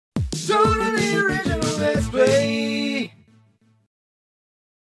totally original Let's Play.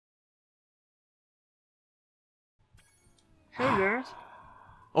 Hey guys.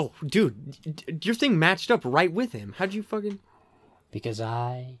 Oh, dude, your thing matched up right with him. How'd you fucking... Because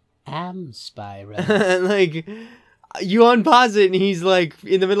I am Spyro. Like, you unpause it and he's like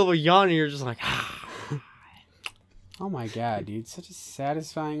in the middle of a yawn and you're just like, Oh my god, dude. Such a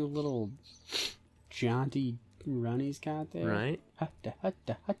satisfying little jaunty run he's got there. right?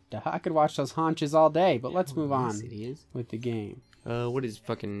 I could watch those haunches all day, but let's move on Yes, it is. with the game. What is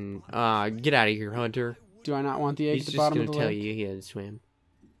fucking... get out of here, Hunter. Do I not want the egg He's at the just bottom gonna of the tell lake? you he had to swim.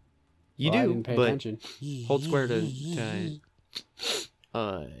 You Well, I do, didn't pay but attention. hold square to do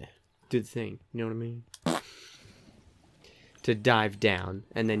the thing. You know what I mean? To dive down,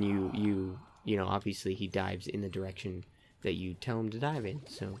 and then you know, obviously he dives in the direction that you tell him to dive in.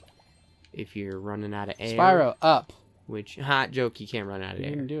 So if you're running out of air, Spyro, up. which hot joke, you can't run out of You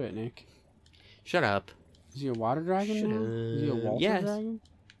air. didn't do it, Nick. Shut up. Is he a water dragon Shut now? Is he a up. Walter Yes. dragon?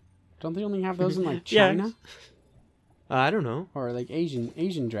 Don't they only have those in like Yes. China? I don't know. Or like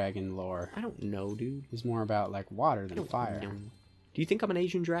Asian dragon lore I don't know, dude. is more about like water I than don't fire. know. Do you think I'm an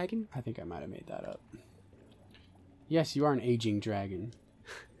Asian dragon? I think I might have made that up. Yes, you are an aging dragon.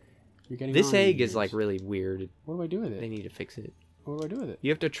 You're getting This on in egg years. is like really weird. What do I do with They it? need to fix it. What do I do with it? You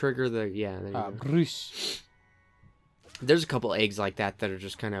have to trigger the... Yeah, there you go. Bruce. There's a couple eggs like that are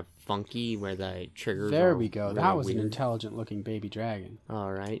just kind of funky where the triggers There are we go. really That was weird. an intelligent looking baby dragon.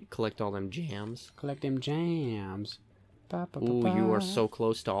 Alright, collect all them jams. Collect them jams. Ba, ba, ba, Ooh, you ba. are so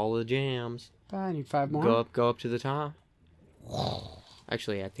close to all the jams. I need 5 more. Go up to the top.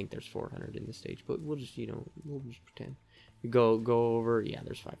 Actually, I think there's 400 in this stage, but we'll just, we'll just pretend. Go over. Yeah,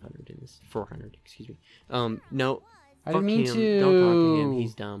 there's 500 in this. 400, excuse me. No. I Fuck didn't mean him. to. Don't talk to him.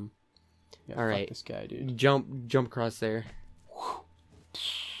 He's dumb. Yeah, All fuck right. this guy, dude. Jump across there.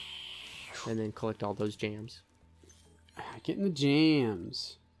 And then collect all those jams. Getting the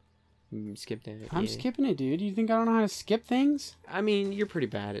jams. Skip that. I'm yeah. skipping it, dude. You think I don't know how to skip things? I mean, you're pretty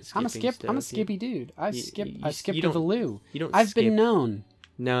bad at skipping stuff. I'm a skippy dude. I You- skip. you- I skip you to the don't- loo. You don't I've skip. been known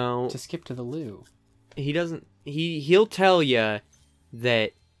No. to skip to the loo. He doesn't. He'll tell you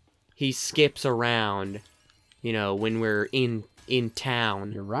that he skips around, when we're in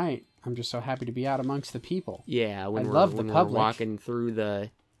town. You're right. I'm just so happy to be out amongst the people. Yeah, when I we're love the when we're public. walking through the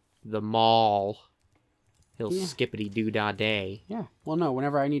mall, he'll Yeah. skippity doo dah day, Yeah. Well, no.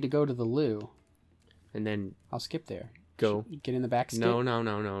 Whenever I need to go to the loo, and then I'll skip there. go. Get in the back. Skip.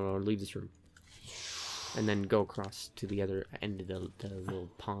 No, leave this room, and then go across to the other end of the little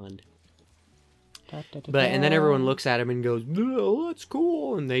pond. Da, da, da, But and then da. everyone looks at him and goes, "Oh, that's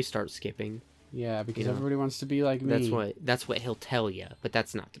cool," and they start skipping. Yeah, because you know, everybody wants to be like me. That's what he'll tell you, but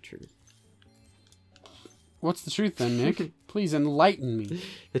that's not the truth. What's the truth then, Nick? Please enlighten me.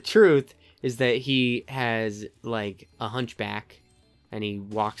 The truth is that he has like a hunchback, and he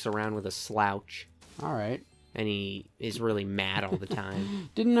walks around with a slouch, All right. and he is really mad all the time.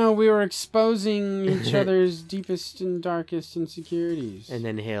 Didn't know we were exposing each other's deepest and darkest insecurities. And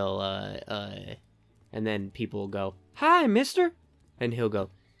then he'll and then people will go, "Hi, mister," and he'll go,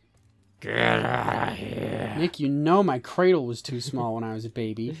 "Get out of here, Nick, you know my cradle was too small when I was a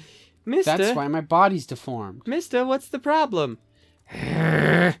baby. mister." That's why my body's deformed. Mister, what's the problem?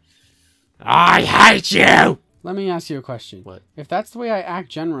 I hate you. Let me ask you a question. What? If that's the way I act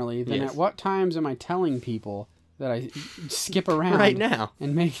generally, then Yes. at what times am I telling people that I skip around Right now.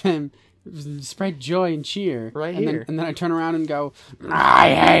 and make them spread joy and cheer? Right and here. Then I turn around and go,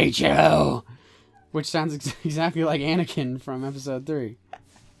 I hate you! Which sounds exactly like Anakin from episode 3.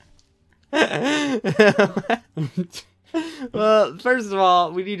 Well, first of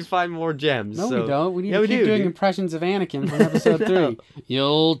all, we need to find more gems. No, so... we don't. We need Yeah, to we keep do, doing dude. impressions of Anakin from episode No. 3.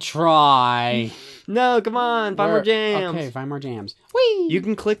 You'll try. No, come on, find more Where- jams. Okay, 5 more jams. Whee! You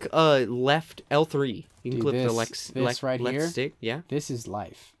can click left L3. You can Dude, click the this left right left here? stick. Yeah. This is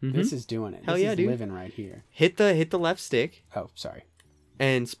life. Mhm. This is doing it. Hell This yeah, is dude. living right here. Hit the left stick, Oh, sorry.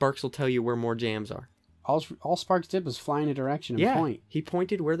 and Sparks will tell you where more jams are. All Sparks did was fly in a direction and Yeah. point. He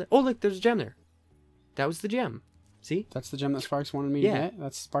pointed where the. Oh, look, there's a gem there. That was the gem. See? That's the gem that Sparks wanted me Yeah. to get.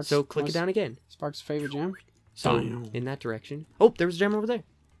 That's Sparks. So click it most- down again. Sparks' favorite gem. So Damn. in that direction. Oh, there was a gem over there.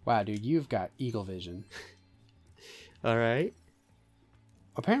 Wow, dude, you've got eagle vision. All right.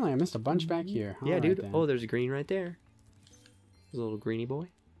 Apparently, I missed a bunch back here. Yeah, All dude. right, then. Oh, there's a green right there. There's a little greeny boy.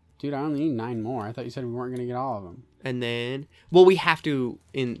 Dude, I only need 9 more. I thought you said we weren't gonna get all of them. And then, well, we have to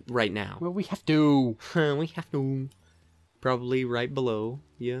in right now. Well, we have to. We have to. Probably right below.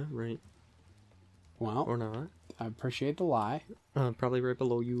 Yeah, right. Well, Or not. I appreciate the lie. Probably right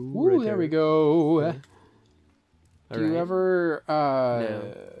below you. Ooh, right there we go. Yeah. Do you Alright. ever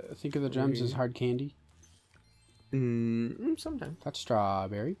No. think of the gems as hard candy. Sometimes. That's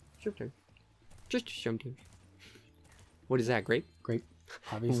strawberry. Sometimes. Just sometimes. What is that? Grape? Grape,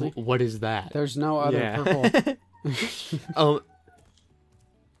 obviously. What is that? There's no other purple.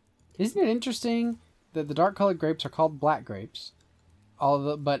 Isn't it interesting that the dark colored grapes are called black grapes,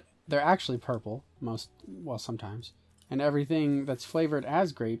 but they're actually purple sometimes, and everything that's flavored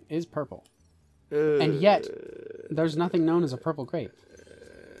as grape is purple, and yet there's nothing known as a purple grape.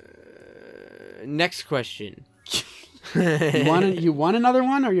 Next question. You want another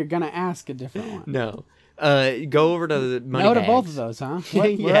one, or you're gonna ask a different one? No. Go over to the money No bags. to both of those, huh?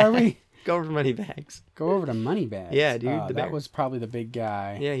 Where are we? Go over to money bags. Go over to money bags. Yeah, dude. That was probably the big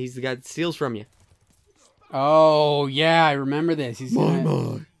guy. Yeah, he's the guy that steals from you. Oh yeah, I remember this. He's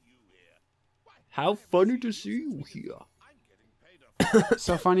gonna... How funny to see you here.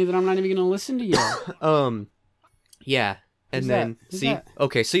 So funny that I'm not even gonna listen to you. Yeah. And then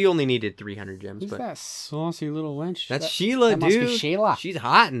okay, so you only needed 300 gems. Who's that saucy little wench? That's Sheila, that dude. Must be Sheila. She's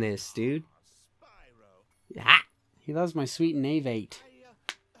hot in this, dude. Hot. He loves my sweet Navate.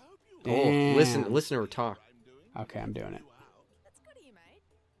 Oh, listen to her talk. Okay, I'm doing it. That's good of you, mate.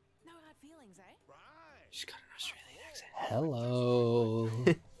 No hard feelings, eh? She's got an Australian accent. Hello.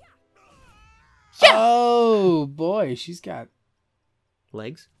 Oh boy, she's got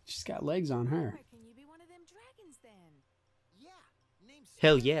legs. She's got legs on her. Reckon you be one of them dragons then? Yeah.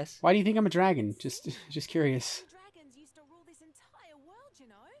 Hell yes. Why do you think I'm a dragon? Just curious. Dragons used to rule this entire world, you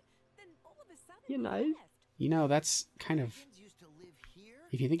know. Then all of a sudden, You know. they left. You know, that's kind of...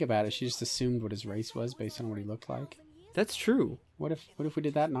 If you think about it, she just assumed what his race was based on what he looked like. That's true. What if we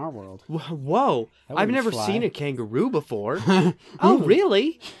did that in our world? Whoa! That I've wouldn't never fly. seen a kangaroo before. Oh,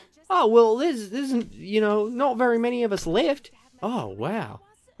 really? Oh, well, this isn't, not very many of us lived. Oh, wow.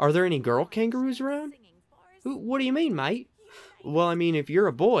 Are there any girl kangaroos around? What do you mean, mate? Well, I mean, if you're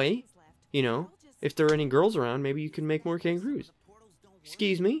a boy, if there are any girls around, maybe you can make more kangaroos.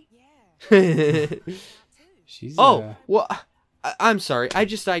 Excuse me? She's well, I'm sorry. I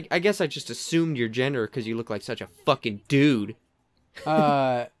guess I just assumed your gender because you look like such a fucking dude.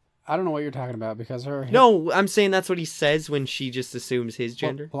 I don't know what you're talking about because her... No, I'm saying that's what he says when she just assumes his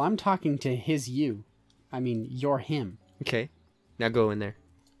gender. Well, I'm talking to his you. I mean, you're him. Okay. Now go in there.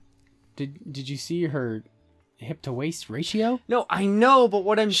 Did you see her hip to waist ratio? No, I know, but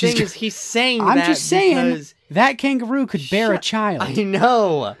what I'm saying is he's saying I'm that just saying because... that kangaroo could bear a child. I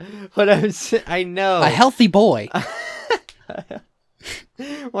know. But I know. A healthy boy.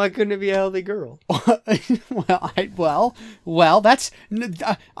 Why couldn't it be a healthy girl? well, that's...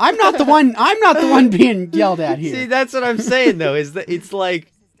 I'm not the one. I'm not the one being yelled at here. See, that's what I'm saying, though, is that it's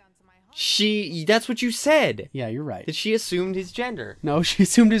like... That's what you said. Yeah, you're right. That she assumed his gender. No, she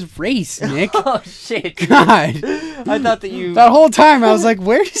assumed his race, Nick. Oh, shit. God. I thought that you... That whole time, I was like,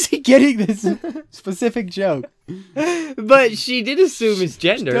 where is he getting this specific joke? But she did assume his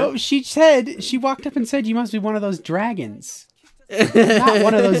gender. No, she walked up and said, you must be one of those dragons. Not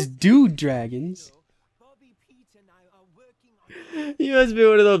one of those dude dragons. You must be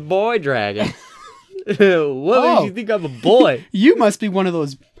one of those boy dragons. What makes you think I'm a boy? You must be one of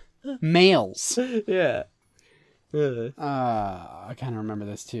those males. Yeah. I kind of remember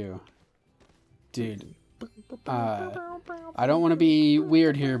this too. Dude. I don't want to be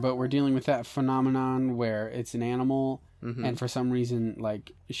weird here, but we're dealing with that phenomenon where it's an animal, and for some reason,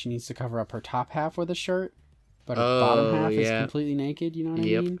 like, she needs to cover up her top half with a shirt, but her bottom half is completely naked, you know what I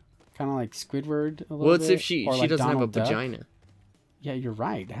mean? Kind of like Squidward a little bit. Well, it's if she like doesn't Donald have a Duck. vagina. Yeah, you're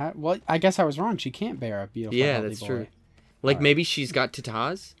right. Well, I guess I was wrong. She can't bear a beautiful healthy that's boy. true. Like, maybe she's got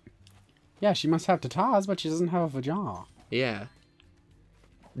tatas? Yeah, she must have tatas, but she doesn't have a vagina. Yeah.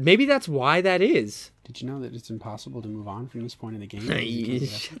 Maybe that's why that is. Did you know that it's impossible to move on from this point in the game?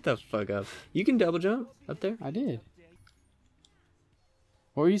 Shut the fuck up. You can double jump up there. I did.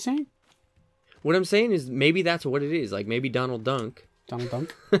 What were you saying? What I'm saying is maybe that's what it is. Like, maybe Donald Dunk. Donald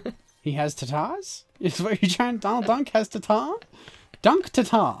Dunk? He has tatas? Is what you're trying? Donald Dunk has tatas? Dunk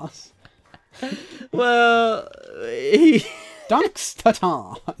tatas. Well, Dunk's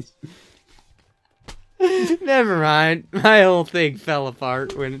tatas. Never mind. My whole thing fell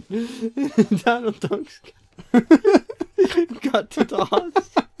apart when Donald Dunk's got tatas.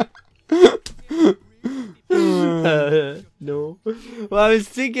 No. Well, I was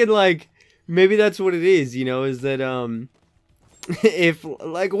thinking, like, maybe that's what it is, is that, if,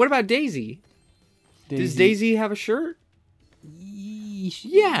 like, what about Daisy? Does Daisy have a shirt?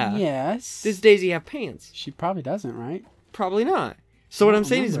 Yeah. Yes. Does Daisy have pants? She probably doesn't, right? Probably not. So what I'm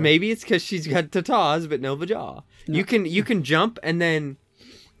saying is remember. maybe it's because she's got tatas but no vajah. No. You can jump and then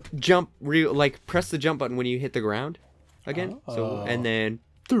jump press the jump button when you hit the ground again. So and then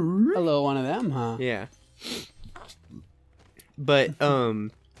A little one of them, huh? Yeah. But,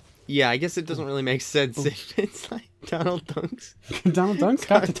 yeah, I guess it doesn't really make sense if it's like Donald Dunk's. Donald Dunk's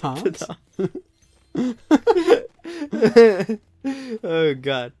got the toms. Oh,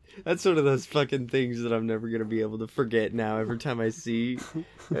 God. That's one of those fucking things that I'm never going to be able to forget now every time I see...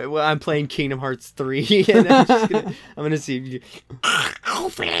 Well, I'm playing Kingdom Hearts 3, and I'm going to see...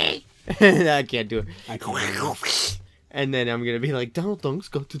 I can't do it. I can't. And then I'm going to be like, Donald Dunk's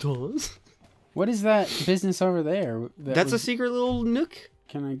got the toms. What is that business over there? That's a secret little nook.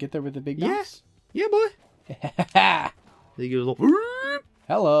 Can I get there with the big Yeah. dogs? Yeah, boy. You get a little...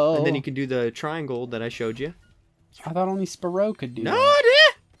 Hello. And then you can do the triangle that I showed you. I thought only Spyro could do No, that.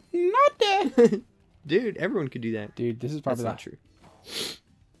 Not that. Dude, everyone could do that. Dude, this is probably That's not true.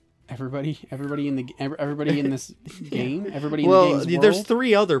 Everybody in this game, everybody in the Well, game's there's world?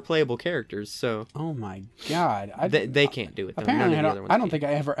 3 other playable characters, so Oh my god! they can't do it. Though. Apparently, None of the other ones I don't can. think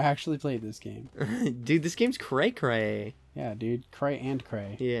I ever actually played this game. Dude, this game's cray. Yeah, dude, cray and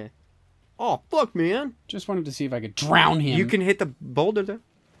cray. Yeah. Oh fuck, man! Just wanted to see if I could drown him. You can hit the boulder though.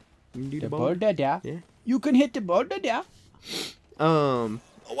 You can do the boulder, yeah. Yeah. You can hit the boulder, yeah. Oh,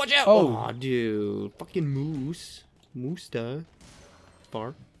 watch out! Oh. Oh, dude, fucking moose,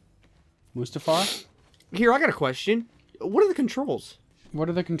 Far. Mustafar. Here, I got a question. What are the controls? What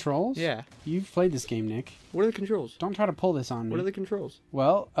are the controls? Yeah. You've played this game, Nick. What are the controls? Don't try to pull this on me. What are the controls?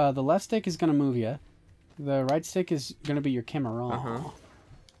 Well, the left stick is gonna move you. The right stick is gonna be your camera.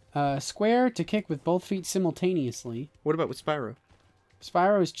 Square to kick with both feet simultaneously. What about with Spyro?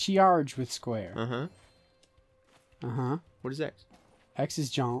 Spyro is charge with square. Uh-huh. What is X? X is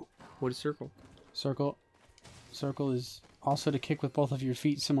jump. What is circle? Circle is also to kick with both of your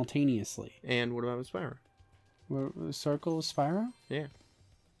feet simultaneously. And what about with Spyro? Circle is Spyro? Yeah.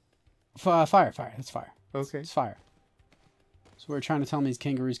 Fire. That's fire. Okay. It's fire. So we're trying to tell me these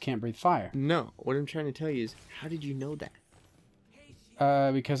kangaroos can't breathe fire. No, what I'm trying to tell you is, how did you know that?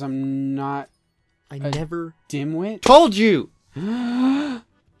 Because I'm not I never dimwit. told you!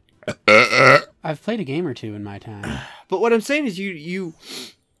 I've played a game or two in my time. But what I'm saying is you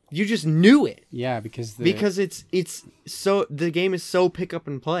just knew it. Yeah, because it's so the game is so pick up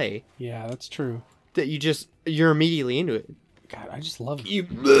and play yeah, that's true. that you're immediately into it. God, I just love it. You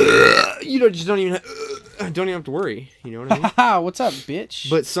don't even have to worry. You know what I mean? Haha, what's up, bitch?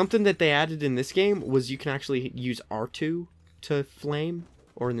 But something that they added in this game was you can actually use R2 to flame,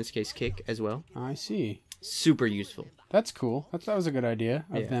 or in this case, kick as well. I see. Super useful. That's cool. That was a good idea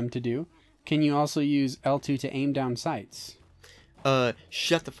of Yeah. them to do. Can you also use L2 to aim down sights?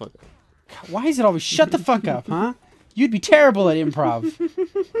 Shut the fuck up. God, why is it always shut the fuck up, huh? You'd be terrible at improv.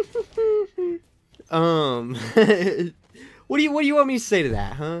 What do you want me to say to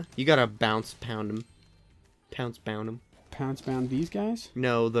that, huh? You gotta bounce pound them. Pounce bound them. Pounce bound these guys?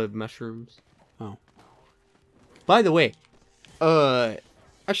 No, the mushrooms. Oh. By the way,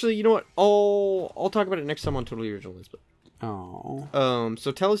 actually, you know what? I'll talk about it next time on Totally Original Let's Play. Oh.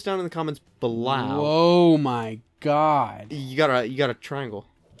 So tell us down in the comments below. Whoa, my God. You got a triangle.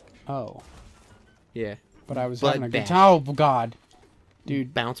 Oh. Yeah. But I was Butt having a good bash. time. Oh, God.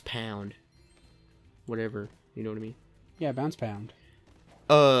 Dude. Bounce pound. Whatever. You know what I mean? Yeah, bounce pound.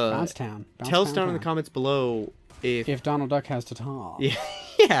 Bounce town. Bounce Tell us pound down in the town. comments below if Donald Duck has to talk. yeah.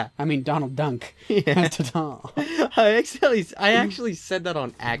 Yeah. I mean, Donald Dunk Yeah. has to talk. I actually said that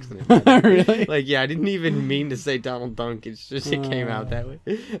on accident. Really? Like, yeah, I didn't even mean to say Donald Dunk. It's just it came out that way,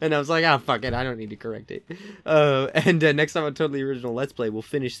 and I was like, fuck it, I don't need to correct it. And next time on Totally Original Let's Play, we'll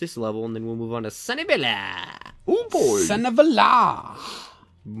finish this level, and then we'll move on to Sunnyvilla. Oh boy, Son of a la.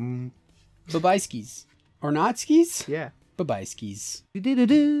 Bye-bye skis. Or not skis? yeah. Bye-bye skis.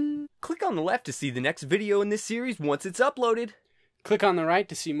 Click on the left to see the next video in this series once it's uploaded. Click on the right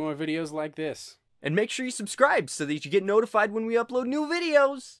to see more videos like this. And make sure you subscribe so that you get notified when we upload new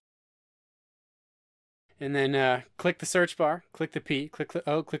videos. And then click the search bar, click the P, click the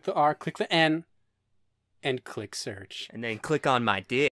O, click the R, click the N, and click search. And then click on my dick.